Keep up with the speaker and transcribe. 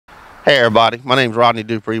Hey everybody, my name is Rodney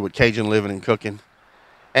Dupree with Cajun Living and Cooking.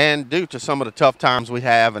 And due to some of the tough times we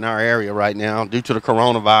have in our area right now, due to the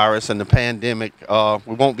coronavirus and the pandemic,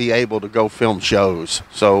 we won't be able to go film shows.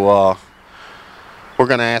 So we're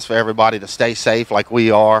going to ask for everybody to stay safe like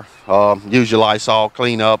we are. Use your Lysol,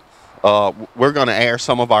 clean up. We're going to air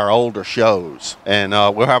some of our older shows, and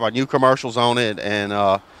we'll have our new commercials on it.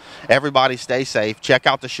 And everybody stay safe. Check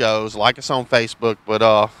out the shows. Like us on Facebook.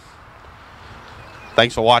 But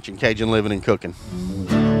thanks for watching Cajun Living and Cooking.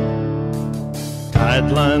 Tide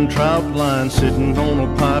line, trout line, sitting on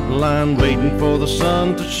a pipeline, waiting for the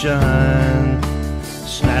sun to shine.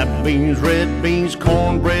 Snap beans, red beans,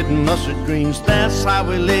 cornbread, and mustard greens. That's how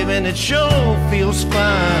we live, and it sure feels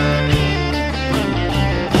fine.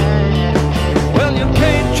 Well, you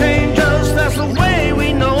can't change us, that's the way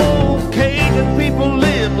we know. Cajun people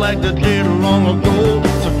live like they did long ago.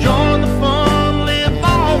 So join the fun, live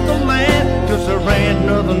off the land, 'cause there ain't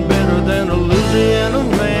nothing better than a Louisiana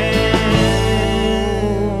man.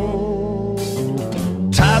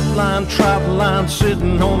 Tight line, trout line,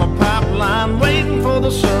 sitting on a pipeline, waiting for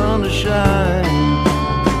the sun to shine.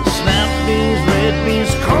 Snap beans, red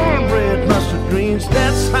beans, cornbread, mustard greens.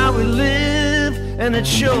 That's how we live, and it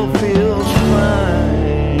sure feels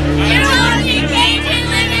fine. You're watching Cajun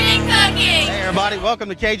Living and Cooking. Hey everybody, welcome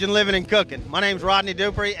to Cajun Living and Cooking. My name's Rodney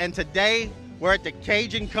Dupree, and today we're at the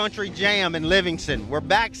Cajun Country Jam in Livingston. We're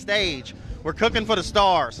backstage. We're cooking for the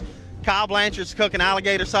stars. Kyle Blanchard's cooking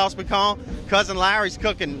alligator sauce pecan. Cousin Larry's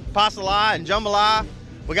cooking pastelai and jambalaya.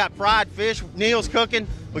 We got fried fish. Neil's cooking.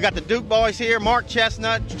 We got the Duke boys here. Mark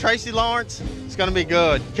Chestnut, Tracy Lawrence. It's gonna be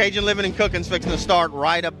good. Cajun Living and Cooking's fixing to start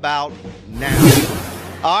right about now.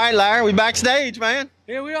 All right, Larry, we backstage, man.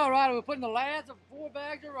 Here we are, right? We're putting the lads of 4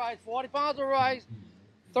 bags of rice, 40 pounds of rice,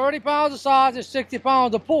 30 pounds of sausage, and 60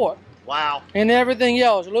 pounds of pork. Wow. And everything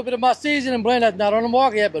else. A little bit of my seasoning blend that's not on the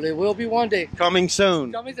market yet, but it will be one day. Coming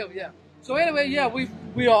soon. Coming soon, yeah. So anyway, yeah, we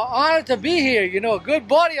are honored to be here. You know, a good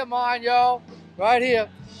buddy of mine, y'all, right here,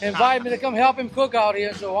 invited me to come help him cook out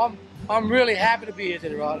here. So I'm really happy to be here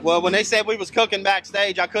today, Rod. Well, when they said we was cooking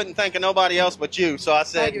backstage, I couldn't think of nobody else but you. So I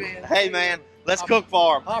said, Thank you, man. hey, man, let's cook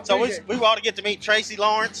for him. I So appreciate we ought to get to meet Tracy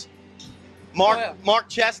Lawrence, Mark, Oh, yeah. Mark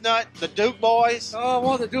Chestnut, the Duke boys. Oh,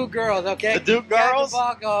 one of the Duke girls, okay? The Duke girls?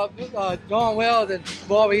 Dawn Wells and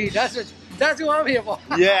Bobby Heath. That's who I'm here for.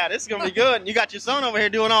 Yeah, this is going to be good. And you got your son over here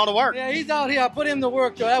doing all the work. Yeah, he's out here. I put him to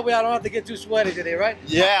work, so that way I don't have to get too sweaty today, right?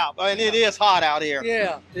 Yeah, and it is hot out here.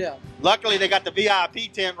 Yeah, yeah. Luckily, they got the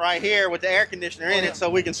VIP tent right here with the air conditioner in it, so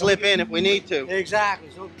we can slip in if we need to. Exactly.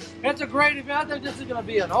 So it's a great event. I think this is going to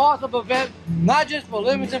be an awesome event, not just for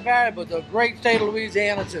Livingston Parish, but the great state of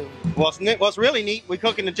Louisiana, too. What's really neat, we're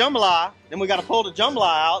cooking the jambalaya, then we got to pull the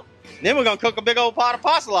jambalaya out, and then we're going to cook a big old pot of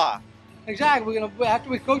pastelai. Exactly. After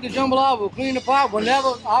we cook the jambalaya, we'll clean the pot.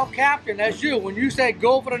 Whenever our captain, that's you, when you say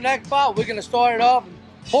go for the next pot, we're going to start it off. And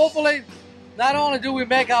hopefully, not only do we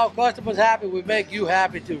make our customers happy, we make you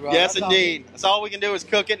happy too, right? Yes, indeed. That's all we can do is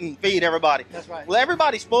cook it and feed everybody. That's right. Well,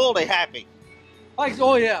 everybody's full, they happy.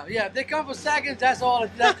 Oh, yeah, yeah. If they come for seconds, that's all.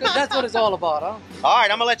 That's what it's all about, huh? All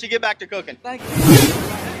right, I'm going to let you get back to cooking. Thank you.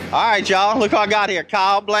 All right, y'all. Look who I got here.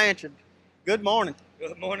 Kyle Blanchard. Good morning.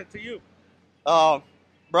 Good morning to you.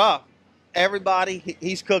 Bruh, everybody,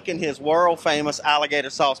 he's cooking his world-famous alligator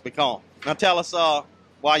sauce pecan. Now tell us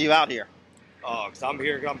why you out here. Cause I'm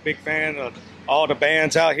here. I'm a big fan of all the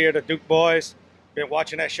bands out here, the Duke Boys. Been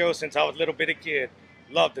watching that show since I was a little bitty kid.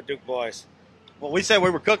 Love the Duke Boys. Well, we said we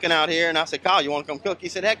were cooking out here, and I said, Kyle, you want to come cook? He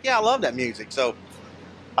said, heck yeah, I love that music. So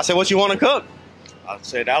I said, what you want to cook? I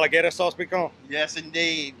said alligator sauce pecan. Yes,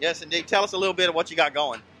 indeed. Yes, indeed. Tell us a little bit of what you got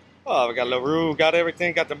going. Oh, we got the roux, got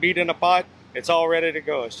everything, got the meat in the pot. It's all ready to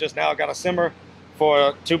go. It's just now got to simmer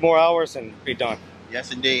for 2 more hours and be done.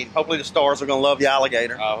 Yes, indeed. Hopefully the stars are going to love your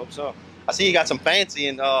alligator. I hope so. I see you got some fancy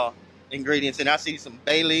ingredients, and I see some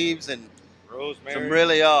bay leaves and Rosemary. some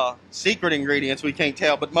really secret ingredients we can't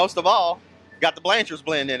tell. But most of all, you got the Blanchard's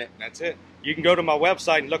blend in it. That's it. You can go to my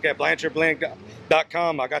website and look at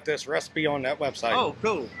blanchardblend.com. I got this recipe on that website. Oh,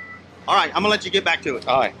 cool. All right, I'm going to let you get back to it.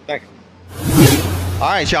 All right, thank you. All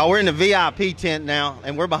right, y'all, we're in the VIP tent now,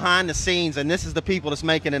 and we're behind the scenes, and this is the people that's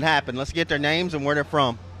making it happen. Let's get their names and where they're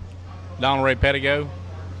from. Donald Ray Pettigo.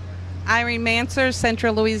 Irene Manser,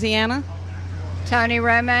 Central Louisiana. Tony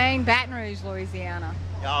Romaine, Baton Rouge, Louisiana.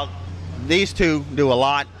 Y'all, these two do a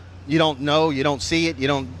lot. You don't know, you don't see it, you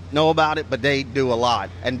don't know about it, but they do a lot.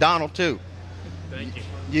 And Donald, too. Thank you.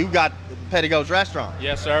 You got Pettigo's restaurant.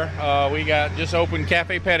 Yes, sir. We got just opened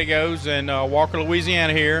Cafe Pettigo's in Walker,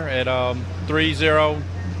 Louisiana here at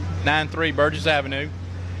 3093 Burgess Avenue.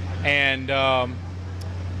 And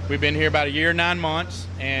We've been here about a year and 9 months,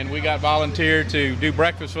 and we got volunteered to do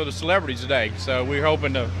breakfast for the celebrities today. So we're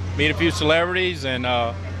hoping to meet a few celebrities and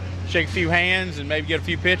shake a few hands and maybe get a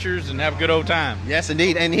few pictures and have a good old time. Yes,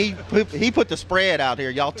 indeed. And he put the spread out here.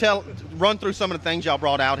 Y'all run through some of the things y'all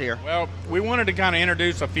brought out here. Well, we wanted to kind of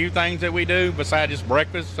introduce a few things that we do besides just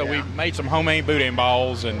breakfast. So we made some homemade boudin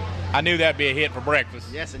balls, and I knew that'd be a hit for breakfast.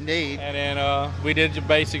 Yes, indeed. And then we did your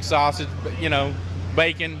basic sausage,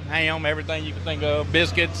 bacon, ham, everything you can think of,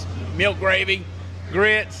 biscuits, milk gravy,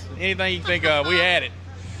 grits, anything you can think of. We had it.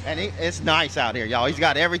 And it's nice out here, y'all. He's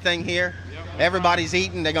got everything here. Yep. Everybody's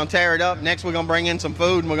eating. They're going to tear it up. Next, we're going to bring in some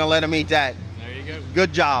food, and we're going to let them eat that. There you go.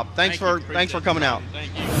 Good job. Thanks for coming out.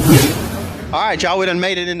 Thank you. All right, y'all. We done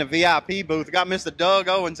made it in the VIP booth. We got Mr. Doug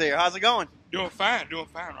Owens here. How's it going? Doing fine.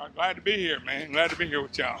 I'm glad to be here, man. Glad to be here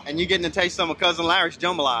with y'all. And you getting to taste some of Cousin Larry's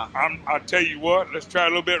jambalaya. I'll tell you what. Let's try a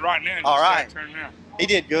little bit right now. All right. Turn now. He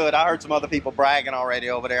did good. I heard some other people bragging already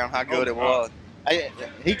over there on how good it was.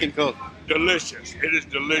 He can cook. Delicious. It is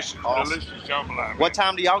delicious. Awesome. Delicious jambalaya. Man. What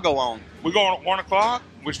time do y'all go on? We're going at 1 o'clock.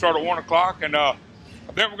 We start at 1 o'clock, and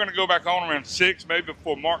then we're going to go back on around 6, maybe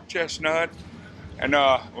before Mark Chestnut. And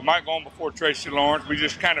we might go on before Tracy Lawrence. We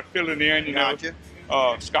just kind of fill it in, you know.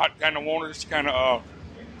 Scott kind of wanted us to kind of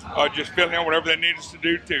just fill in whatever they need us to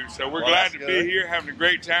do, too. So we're glad to be here, having a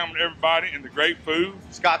great time with everybody and the great food.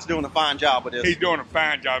 Scott's doing a fine job with this. He's doing a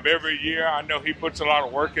fine job every year. I know he puts a lot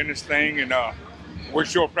of work in this thing, and we're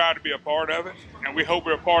sure proud to be a part of it. And we hope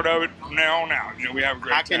we're a part of it from now on out. You know, we have a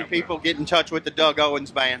great time. How can people get in touch with the Doug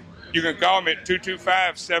Owens Band? You can call me at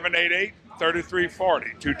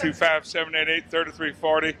 225-788-3340.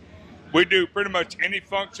 225-788-3340. We do pretty much any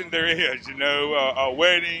function there is,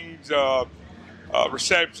 weddings,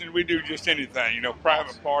 reception. We do just anything,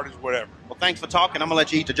 private parties, whatever. Well, thanks for talking. I'm going to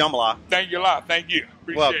let you eat the jambalaya. Thank you a lot. Thank you.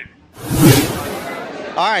 Appreciate it.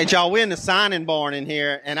 All right, y'all. We're in the signing barn in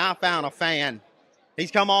here, and I found a fan.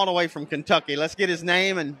 He's come all the way from Kentucky. Let's get his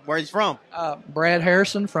name and where he's from. Brad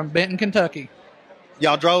Harrison from Benton, Kentucky.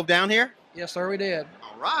 Y'all drove down here? Yes, sir, we did.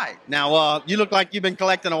 All right. Now, you look like you've been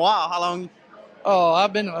collecting a while. How long? Oh,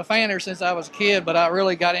 I've been a fan here since I was a kid, but I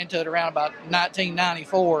really got into it around about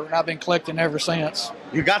 1994, and I've been collecting ever since.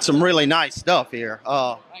 You got some really nice stuff here.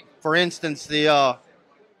 For instance, the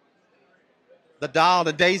doll,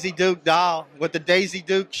 the Daisy Duke doll with the Daisy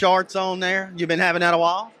Duke shorts on there. You've been having that a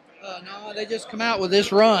while? No, they just come out with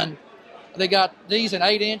this run. They got these in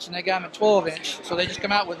 8-inch, and they got them in 12-inch, so they just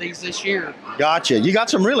come out with these this year. Gotcha. You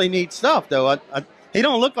got some really neat stuff, though. He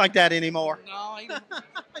don't look like that anymore. No,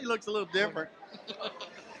 he looks a little different.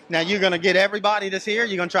 Now, you're going to get everybody that's here?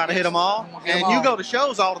 You're going to try to hit them all? And you go to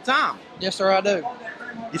shows all the time? Yes, sir, I do.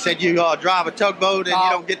 You said you drive a tugboat and you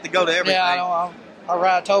don't get to go to everything. Yeah, I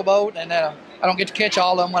ride a towboat, and I don't get to catch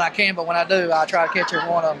all of them when I can, but when I do, I try to catch every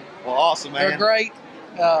one of them. Well, awesome, man. They're great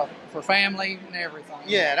for family and everything.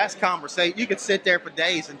 Yeah, that's conversation. You could sit there for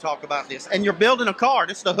days and talk about this. And you're building a car.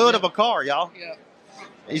 This is the hood of a car, y'all. Yeah.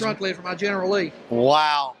 Trunk lid for my General Lee.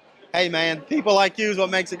 Wow. Hey, man, people like you is what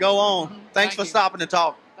makes it go on. Thanks for stopping to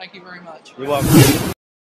talk. Thank you very much. You're welcome.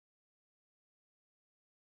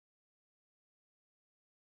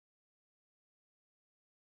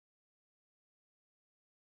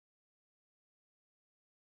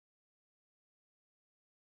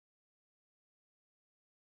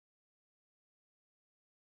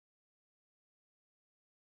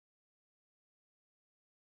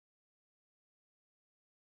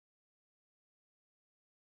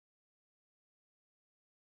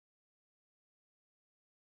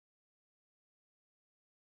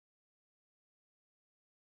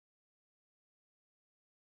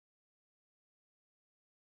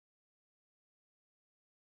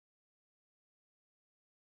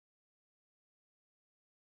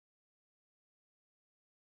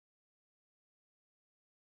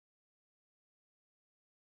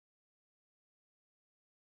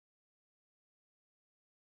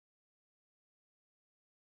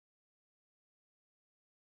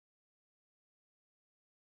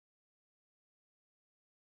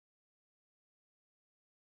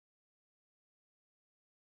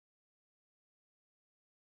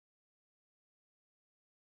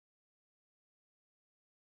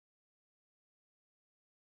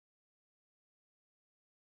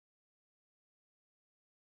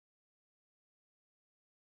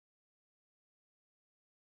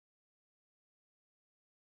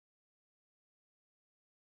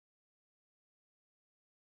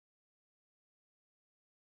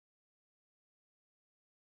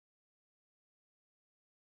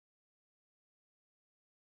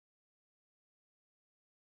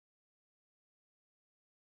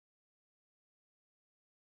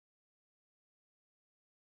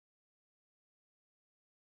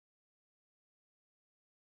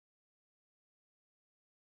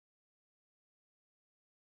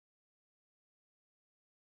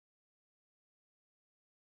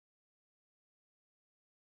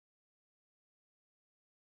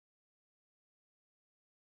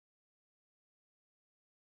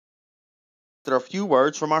 There are a few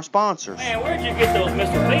words from our sponsors. Man, where'd you get those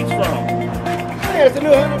Mr. Beats from? Hey, it's the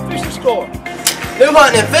New Hunting and Fishing Store. New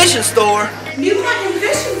Hunting and Fishing Store? New Hunting and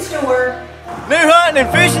Fishing Store? New Hunting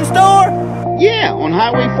and Fishing Store? Yeah, on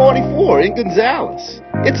Highway 44 in Gonzales.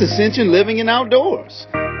 It's Ascension Living and Outdoors.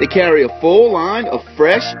 They carry a full line of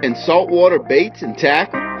fresh and saltwater baits and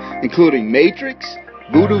tackle, including Matrix,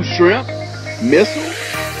 Voodoo Shrimp, Missile,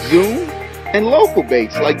 Zoom, and local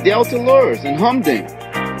baits like Delta Lures and Humding.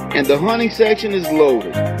 And the hunting section is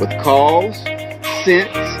loaded with calls,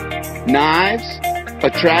 scents, knives,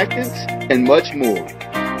 attractants, and much more.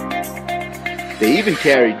 They even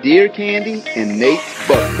carry deer candy and Nate's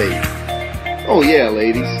buck bait. Oh yeah,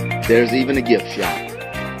 ladies, there's even a gift shop.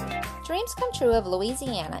 Dreams Come True of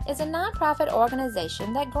Louisiana is a nonprofit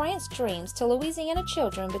organization that grants dreams to Louisiana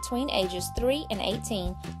children between ages 3 and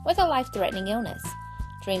 18 with a life-threatening illness.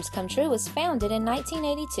 Dreams Come True was founded in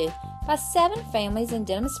 1982 by 7 families in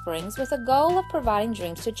Denham Springs with a goal of providing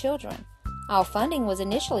dreams to children. All funding was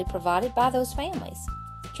initially provided by those families.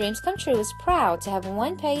 Dreams Come True is proud to have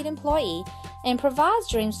 1 paid employee and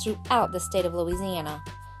provides dreams throughout the state of Louisiana.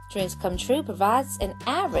 Dreams Come True provides an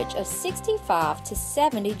average of 65 to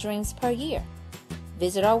 70 dreams per year.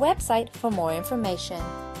 Visit our website for more information,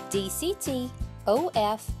 dctofla.com.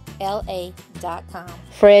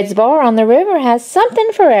 Fred's Bar on the River has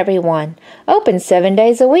something for everyone. Open 7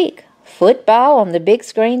 days a week. Football on the big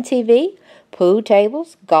screen TV, pool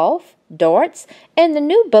tables, golf, darts, and the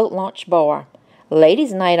new boat launch bar.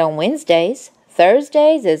 Ladies' night on Wednesdays.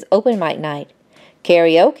 Thursdays is open mic night.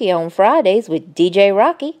 Karaoke on Fridays with DJ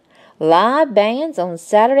Rocky. Live bands on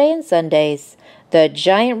Saturday and Sundays. The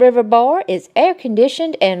Giant River Bar is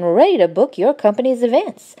air-conditioned and ready to book your company's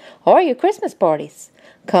events or your Christmas parties.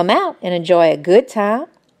 Come out and enjoy a good time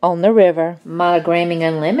on the river. Monogramming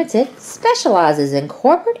Unlimited specializes in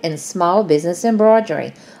corporate and small business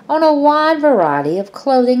embroidery on a wide variety of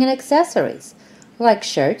clothing and accessories, like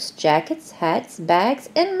shirts, jackets, hats, bags,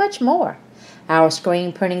 and much more. Our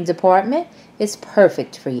screen printing department is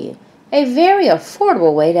perfect for you. A very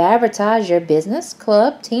affordable way to advertise your business,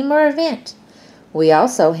 club, team, or event. We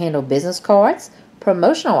also handle business cards,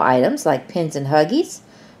 promotional items like pins and huggies,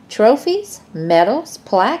 trophies, medals,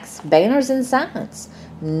 plaques, banners, and signs.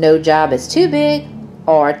 No job is too big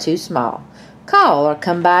or too small. Call or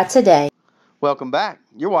come by today. Welcome back.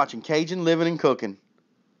 You're watching Cajun Living and Cooking.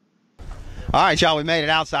 All right, y'all, we made it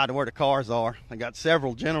outside to where the cars are. I got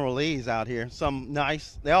several General Lees out here. Some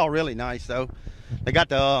nice. They're all really nice, though. They got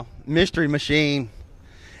the mystery machine,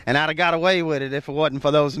 and I'd have got away with it if it wasn't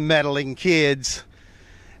for those meddling kids.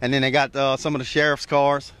 And then they got some of the sheriff's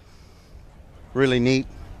cars. Really neat,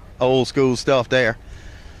 old school stuff there.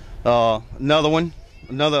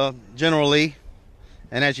 Another General Lee.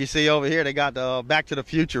 And as you see over here, they got the Back to the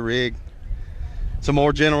Future rig. Some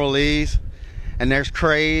more General Lees. And there's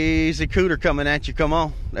Crazy Cooter coming at you. Come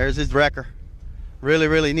on, there's his wrecker. Really,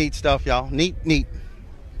 really neat stuff, y'all. Neat.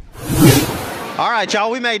 All right, y'all,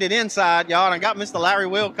 we made it inside, y'all, and I got Mr. Larry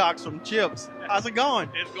Wilcox from Chips. How's it going?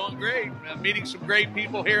 It's going great. I'm meeting some great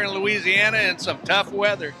people here in Louisiana and some tough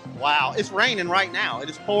weather. Wow, it's raining right now. It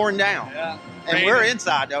is pouring down. Yeah. And raining. We're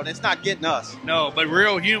inside, though, and it's not getting us. No, but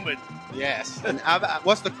real humid. Yes. And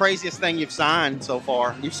what's the craziest thing you've signed so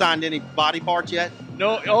far? You've signed any body parts yet?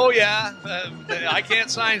 No. Oh, yeah. I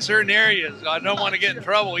can't sign certain areas. I don't want to get in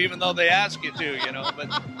trouble, even though they ask you to, you know. But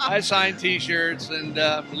I sign T-shirts and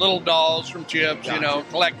little dolls from Chips, gotcha. You know,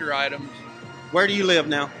 collector items. Where do you live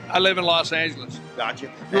now? I live in Los Angeles.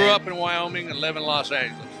 Gotcha. Grew up in Wyoming and live in Los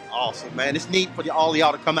Angeles. Awesome, man. It's neat for all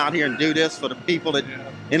y'all to come out here and do this for the people that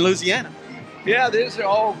in Louisiana. Yeah, these are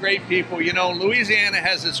all great people. You know, Louisiana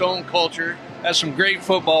has its own culture. Has some great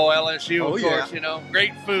football, LSU, of course, you know.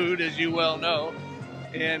 Great food, as you well know.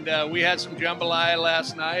 And we had some jambalaya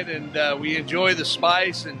last night, and we enjoy the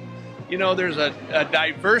spice. And, you know, there's a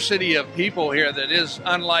diversity of people here that is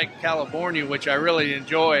unlike California, which I really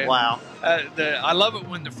enjoy. Wow. I love it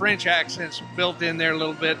when the French accent's built in there a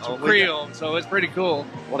little bit, some Creole, so it's pretty cool.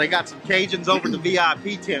 Well, they got some Cajuns over in the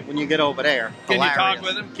VIP tent when you get over there. Can you talk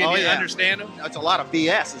with them? Can you understand them? It's a lot of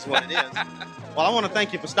BS is what it is. Well, I want to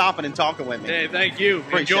thank you for stopping and talking with me. Hey, thank you.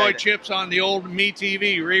 Enjoy Chips on the old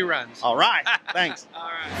MeTV reruns. All right. Thanks. All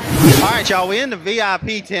right. All right, y'all. We're in the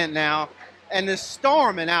VIP tent now, and it's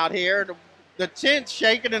storming out here. The tent's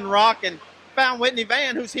shaking and rocking. Found Whitney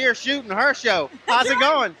Van, who's here shooting her show. How's it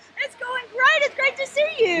going? It's going great. It's great to see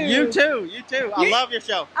you. You too. I love your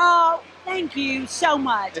show. Oh, thank you so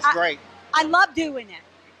much. It's great. I love doing it.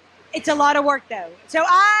 It's a lot of work, though. So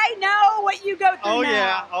I know what you go through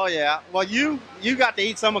now. Oh, yeah. Well, you got to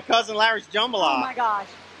eat some of Cousin Larry's jambalaya. Oh, my gosh.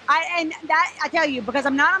 And that I tell you, because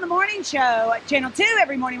I'm not on the morning show at Channel 2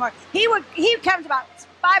 every morning. He comes about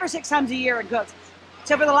 5 or 6 times a year and cooks.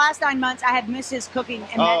 So for the last 9 months, I have missed his cooking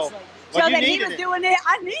immensely. Well, so that he was doing it,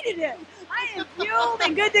 I needed it. I am fueled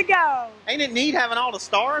and good to go. Ain't it neat having all the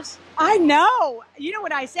stars? I know. You know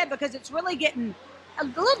what I said, because it's really getting a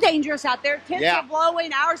little dangerous out there. Tents are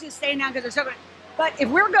blowing, ours is staying down because they're so good. But if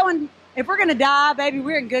we're gonna die, baby,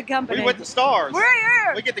 we're in good company. We're with the stars. We're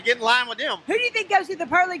here. We get to get in line with them. Who do you think goes through the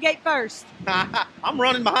pearly gate first? I'm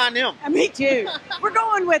running behind them. Me too. We're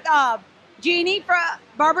going with Jeannie from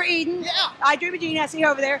Barbara Eden. Yeah. I Dream of Jeannie. I see her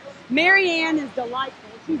over there. Mary Ann is delightful.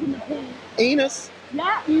 She's in the pink. Enos.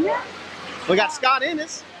 Yeah, Enos. We got Scott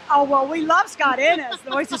Ennis. Oh, well, we love Scott Ennis, the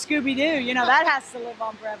voice of Scooby-Doo. You know, that has to live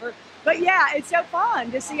on forever. But yeah, it's so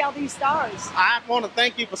fun to see all these stars. I want to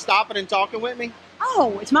thank you for stopping and talking with me.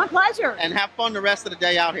 Oh, it's my pleasure. And have fun the rest of the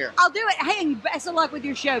day out here. I'll do it. Hey, and best of luck with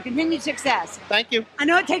your show. Continued success. Thank you. I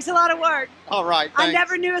know it takes a lot of work. All right, I thanks.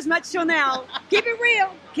 never knew as much till now. Keep it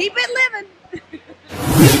real. Keep it living.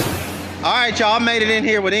 All right, y'all, I made it in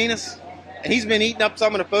here with Enos. He's been eating up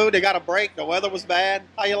some of the food. They got a break. The weather was bad.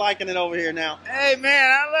 How you liking it over here now? Hey,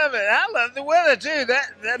 man, I love it. I love the weather, too.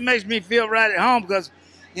 That makes me feel right at home, because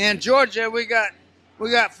in Georgia, we got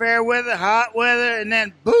fair weather, hot weather, and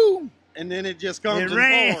then boom. And then it just comes and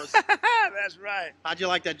rains. pours. That's right. How'd you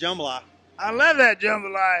like that jambalaya? I love that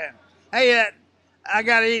jambalaya. Hey, I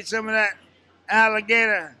got to eat some of that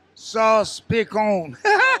alligator sauce piquant.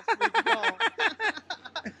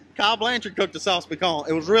 Kyle Blanchard cooked the sauce piquant.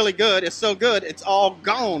 It was really good. It's so good, it's all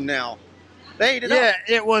gone now. They ate it up.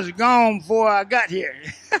 Yeah, it was gone before I got here.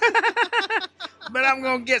 But I'm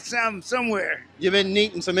going to get some somewhere. You've been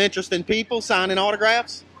meeting some interesting people, signing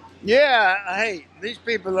autographs? Yeah, hey, these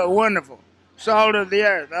people are wonderful. Salt of the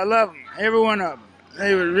earth. I love them, every one of them.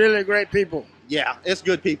 They were really great people. Yeah, it's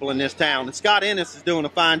good people in this town. And Scott Ennis is doing a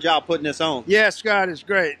fine job putting this on. Yeah, Scott is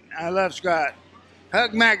great. I love Scott.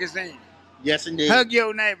 Hug Magazine. Yes, indeed. Hug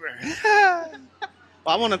your neighbor. Well,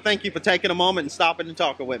 I want to thank you for taking a moment and stopping and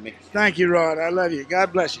talking with me. Thank you, Rod. I love you.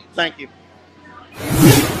 God bless you. Thank you.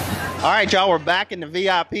 All right, y'all, we're back in the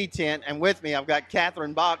VIP tent, and with me I've got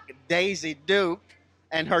Catherine Bach, Daisy Duke,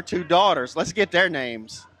 and her 2 daughters. Let's get their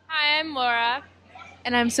names. Hi, I'm Laura.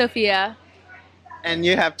 And I'm Sophia. And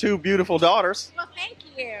you have 2 beautiful daughters. Well, thank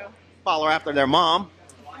you. Follow after their mom.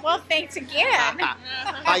 Well, thanks again.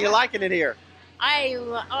 How you liking it here? I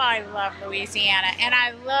love Louisiana, and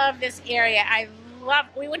I love this area.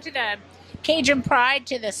 We went to the Cajun Pride,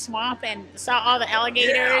 to the swamp, and saw all the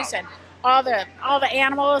alligators and all the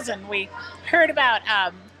animals, and we heard about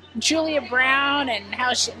Julia Brown and how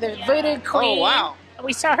the Voodoo Queen. Oh, wow.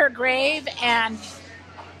 We saw her grave, and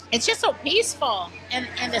it's just so peaceful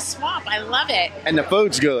in the swamp. I love it. And the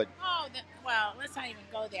food's good. Oh, well, let's not even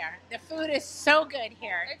go there. The food is so good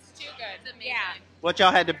here. It's too good. It's amazing. Yeah. What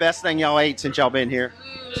y'all had the best thing y'all ate since y'all been here?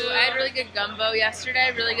 Ooh, I had really good gumbo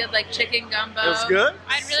yesterday. Really good, chicken gumbo. It was good?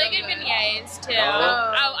 I had really good beignets, too.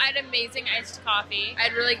 Oh. I had amazing iced coffee. I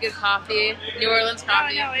had really good coffee. New Orleans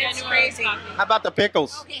coffee. Oh, no, it's crazy. How about the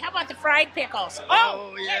pickles? Okay, how about the fried pickles?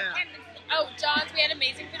 Oh, yeah. John's. We had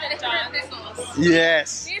amazing food at John's. Pickles.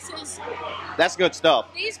 Yes. That's good stuff.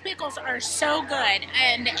 These pickles are so good,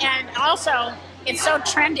 and also it's so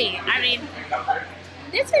trendy. I mean,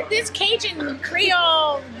 this Cajun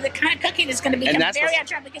Creole, the kind of cooking is going to become very on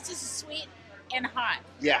trend, because this is sweet and hot.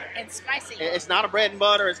 Yeah. And spicy. It's not a bread and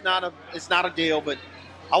butter. It's not a deal. But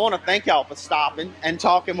I want to thank y'all for stopping and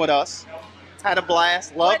talking with us. Had a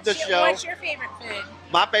blast. Loved the show. What's your favorite food?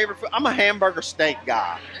 My favorite food, I'm a hamburger steak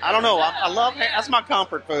guy. I don't know. I love, that's my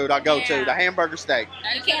comfort food I go to, the hamburger steak.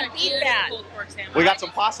 You can't beat that. We got some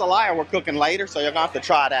pastelaya we're cooking later, so you're going to have to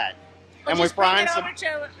try that. And we're frying some. Over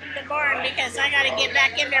to the barn, because I got to get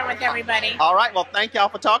back in there with everybody. All right. Well, thank y'all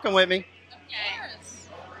for talking with me. Yes.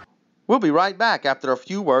 We'll be right back after a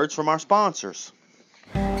few words from our sponsors.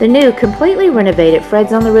 The new, completely renovated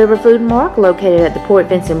Fred's on the River Food Mark, located at the Port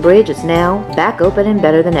Vincent Bridge, is now back open and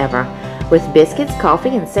better than ever, with biscuits, coffee,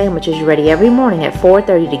 and sandwiches ready every morning at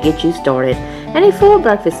 4:30 to get you started, and a full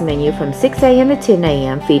breakfast menu from 6 a.m. to 10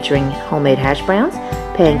 a.m. featuring homemade hash browns,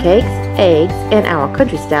 pancakes, eggs, and our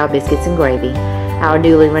country-style biscuits and gravy. Our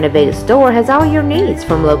newly renovated store has all your needs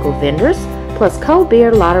from local vendors, plus cold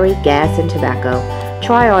beer, lottery, gas, and tobacco.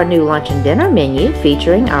 Try our new lunch and dinner menu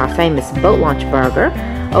featuring our famous boat launch burger,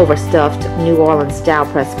 overstuffed New Orleans-style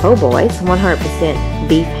pressed po' boys, 100%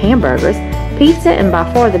 beef hamburgers, pizza, and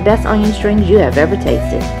by far the best onion strings you have ever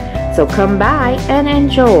tasted. So come by and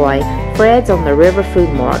enjoy Fred's on the River Food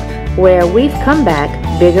Mark, where we've come back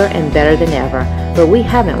bigger and better than ever, but we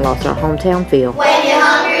haven't lost our hometown feel. When you're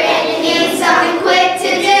hungry and you need something quick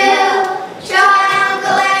to do, try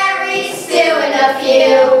Uncle Larry.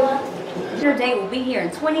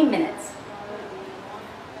 than 20 minutes.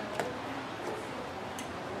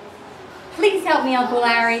 Please help me, Uncle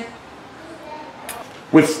Larry.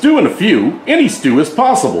 With stew and a few, any stew is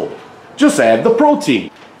possible. Just add the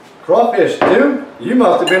protein. Crawfish stew? You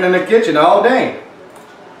must have been in the kitchen all day.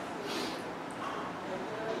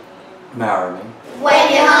 Marry me.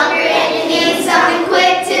 When you're hungry and you need something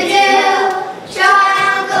quick to do,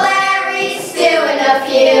 try Uncle Larry's stew and a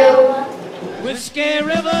few. Whiskey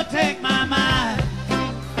River, take my mind.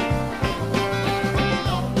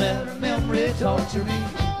 Don't let a memory torture me.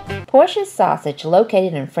 Porsche's Sausage,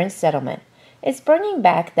 located in French Settlement, is bringing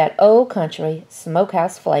back that old country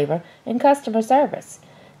smokehouse flavor and customer service.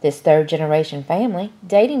 This third-generation family,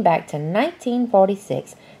 dating back to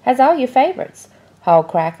 1946, has all your favorites: hog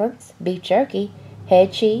cracklings, beef jerky,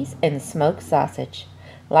 head cheese, and smoked sausage.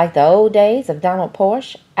 Like the old days of Donald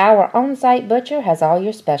Porsche, our on-site butcher has all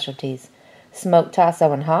your specialties: smoked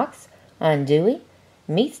tasso and hocks, andouille,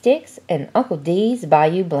 meat sticks, and Uncle D's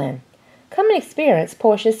Bayou Blend. Come and experience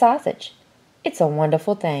Porsche's Sausage. It's a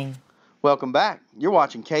wonderful thing. Welcome back. You're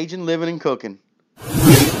watching Cajun Living and Cooking.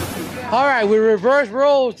 All right, we reverse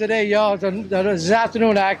roles today, y'all. This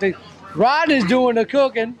afternoon, actually. Rodney's doing the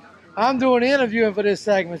cooking. I'm doing the interviewing for this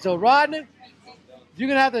segment. So, Rodney, you're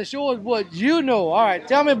going to have to show us what you know. All right,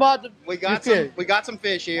 tell me about the fish. We got some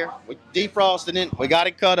fish here. We defrosted it. We got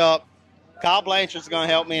it cut up. Kyle Blanchard's going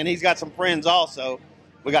to help me, and he's got some friends also.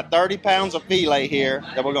 We got 30 pounds of filet here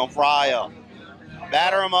that we're going to fry up.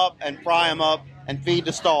 Batter them up and fry them up and feed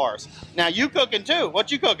the stars. Now, you cooking too.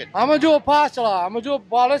 What you cooking? I'm going to do a pastilla.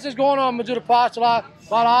 While this is going on, I'm going to do the pastilla.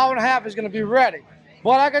 About an hour and a half is going to be ready.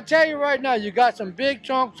 But I can tell you right now, you got some big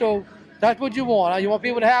chunks, so that's what you want. You want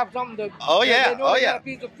people to have something to... Oh, yeah. They know they got a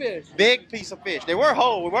piece of fish. Big piece of fish. They were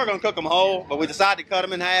whole. We were going to cook them whole, but we decided to cut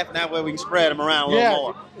them in half, and that way we can spread them around a little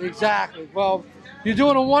more. Exactly. Well, you're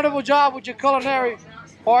doing a wonderful job with your culinary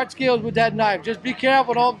hard skills with that knife. Just be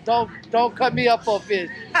careful. Don't cut me up for a fish.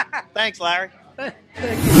 Thanks, Larry. All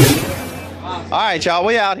right, y'all.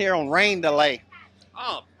 We out here on rain delay.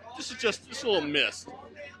 Oh, this is just a little mist.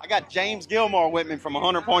 I got James Gilmore with me from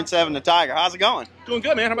 100.7 The Tiger. How's it going? Doing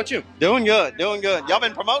good, man. How about you? Doing good. Y'all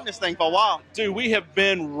been promoting this thing for a while. Dude, we have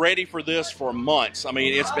been ready for this for months. I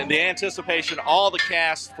mean, it's been the anticipation, all the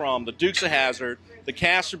cast from the Dukes of Hazzard, the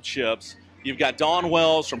cast from Chips. You've got Dawn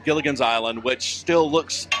Wells from Gilligan's Island, which still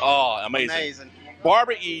looks, amazing.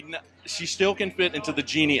 Barbara Eden, she still can fit into the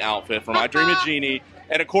Genie outfit from I Dream of Jeannie.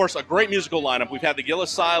 And, of course, a great musical lineup. We've had the Gillis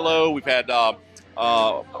Silo. We've got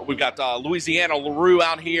Louisiana LaRue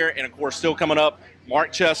out here. And, of course, still coming up,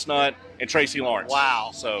 Mark Chestnut and Tracy Lawrence. Wow.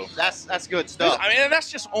 So that's good stuff. I mean, and that's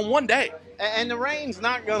just on one day. And the rain's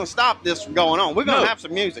not going to stop this from going on. We're going to have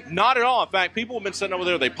some music. Not at all. In fact, people have been sitting over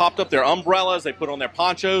there. They popped up their umbrellas. They put on their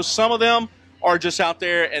ponchos. Some of them are just out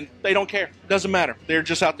there, and they don't care. Doesn't matter. They're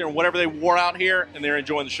just out there, and whatever they wore out here, and they're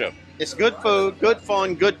enjoying the show. It's good food, good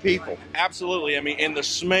fun, good people. Absolutely. I mean, and the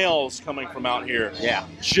smells coming from out here. Yeah.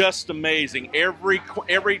 Just amazing.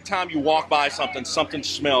 Every time you walk by something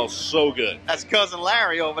smells so good. That's Cousin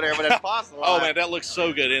Larry over there with that pasta. Oh, man, that looks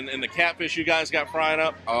so good. And the catfish you guys got frying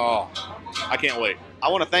up, oh, I can't wait. I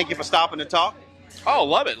want to thank you for stopping to talk. Oh,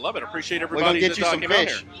 love it. Appreciate everybody. We're going to get you some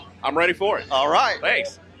fish. I'm ready for it. All right.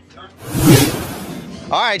 Thanks.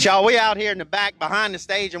 All right, y'all. We out here in the back behind the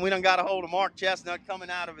stage, and we done got a hold of Mark Chestnut coming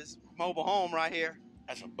out of his mobile home right here.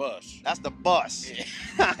 That's a bus. That's the bus. Yeah.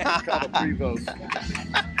 It's called a Prevost.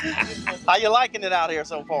 How you liking it out here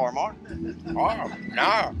so far, Mark? Oh,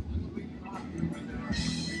 no.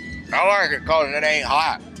 I like it because it ain't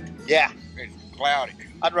hot. Yeah. It's cloudy.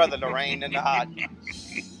 I'd rather the rain than the hot.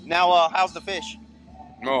 Now, how's the fish?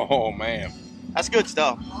 Oh, man. That's good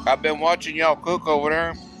stuff. I've been watching y'all cook over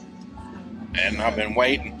there, and I've been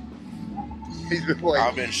waiting. He's been waiting.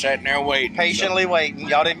 I've been sitting there waiting. Patiently waiting.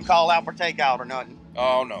 Y'all didn't call out for takeout or nothing?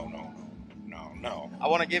 Oh, no. I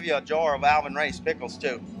want to give you a jar of Alvin Ray's pickles,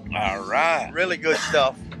 too. All right. Really good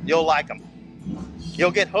stuff. You'll like them.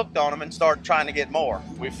 You'll get hooked on them and start trying to get more.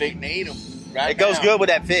 We're fixing to eat them right It goes good with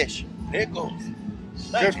that fish. Pickles.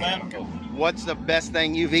 Thanks, man. What's the best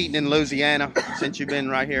thing you've eaten in Louisiana since you've been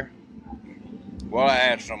right here? Well, I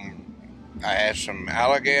had some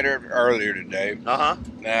alligator earlier today. Uh-huh.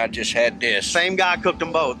 Now I just had this. Same guy cooked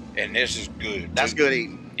them both. And this is good. That's good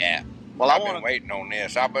eating. Yeah. Well, I've been waiting on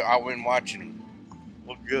this. I've been watching them.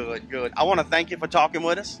 Well, good. I want to thank you for talking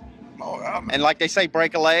with us. Oh, and like they say,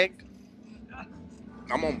 break a leg.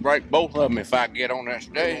 I'm going to break both of them if I get on that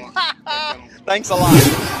stage. Thanks a lot.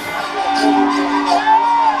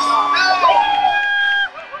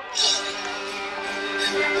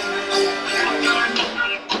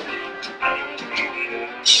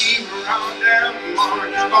 Around them,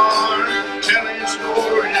 March barn, telling stories.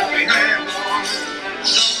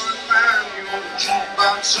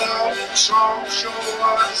 Strong show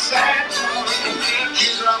on the sad one.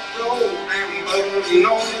 Kids rock roll and button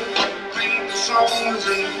on. Playing the songs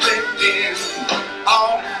and flipping.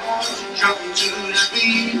 All the ones who jump to the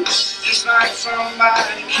speed. Just like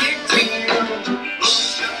somebody kicked in.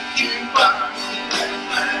 Looks like you are.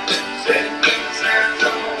 Said things that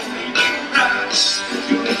don't make right.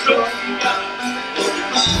 You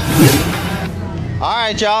All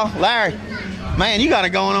right, y'all. Larry, man, you got it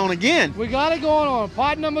going on again. We got it going on.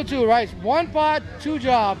 Pot number 2, right? 1 pot, 2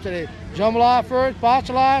 jobs today. Jambalaya first,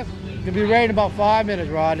 pasta. Gonna be ready in about 5 minutes,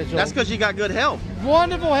 Rod. So that's because you got good help.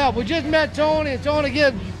 Wonderful help. We just met Tony, and Tony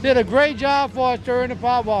did a great job for us stirring the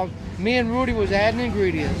pot while me and Rudy was adding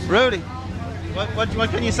ingredients. Rudy, what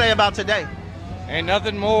can you say about today? Ain't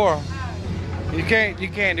nothing more. You can't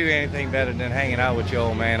do anything better than hanging out with your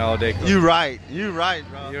old man all day. You right, bro.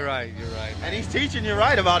 You're right. And he's teaching you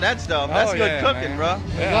right about that stuff. That's good cooking, man. bro.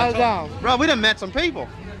 Got it down. Bro, we done met some people.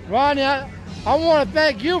 Ronnie, I want to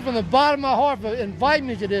thank you from the bottom of my heart for inviting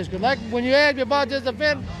me to this. Because like when you asked me about this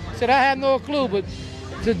event, I said I had no clue. But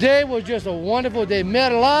today was just a wonderful day.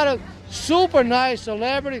 Met a lot of super nice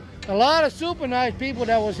celebrities, a lot of super nice people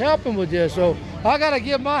that was helping with this. So I got to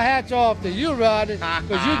give my hats off to you, Rodney,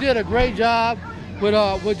 because you did a great job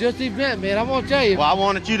with this event, man. I want to tell you. Well, I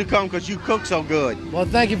wanted you to come because you cook so good. Well,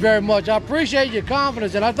 thank you very much. I appreciate your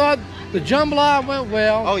confidence, and I thought the jambalaya went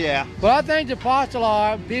well. Oh, yeah. But I think the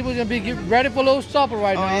pasta, people going to be getting ready for a little supper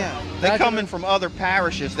right now. Yeah. They coming from other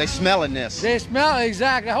parishes. They smelling this. They smell it,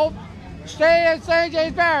 exactly. I hope stay in St.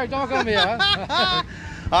 James Parish. Don't come here. Huh?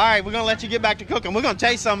 All right, we're going to let you get back to cooking. We're going to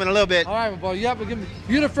taste some in a little bit. All right, boy. Yep,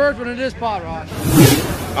 you the first one in this pot, Rod.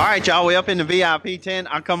 All right, y'all. We up in the VIP tent.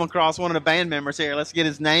 I come across one of the band members here. Let's get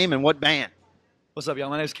his name and what band. What's up, y'all?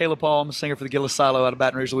 My name is Caleb Paul. I'm a singer for the Gillis Silo out of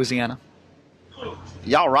Baton Rouge, Louisiana.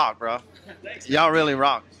 Y'all rock, bro. Y'all really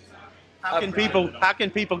rock. How can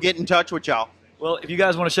people get in touch with y'all? Well, if you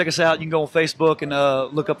guys want to check us out, you can go on Facebook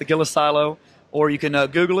and look up the Gillis Silo, or you can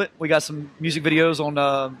Google it. We got some music videos on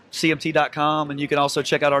CMT.com, and you can also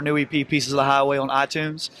check out our new EP, Pieces of the Highway, on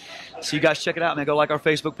iTunes. So you guys check it out, man. Go like our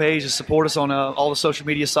Facebook page and support us on all the social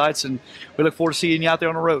media sites, and we look forward to seeing you out there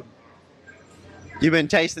on the road. You've been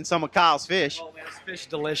tasting some of Kyle's fish. Oh, man, this fish is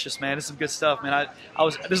delicious, man. It's some good stuff, man.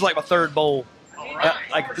 This is like my third bowl.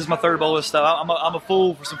 This is my third bowl of stuff. I'm a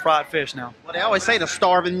fool for some fried fish now. Well, they always say the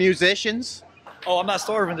starving musicians. Oh, I'm not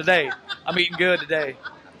starving today. I'm eating good today.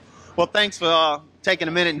 Well, thanks for taking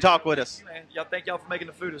a minute and talk with us. Man, thank y'all for making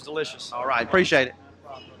the food. It's delicious. All right, appreciate it.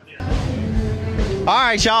 All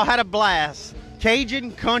right, y'all, had a blast.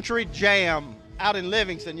 Cajun Country Jam out in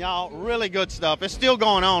Livingston, y'all. Really good stuff. It's still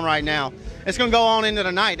going on right now. It's going to go on into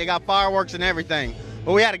the night. They got fireworks and everything.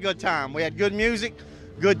 But we had a good time. We had good music,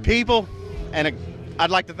 good people, and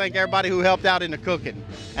I'd like to thank everybody who helped out in the cooking.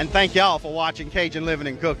 And thank y'all for watching Cajun Living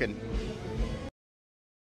and Cooking.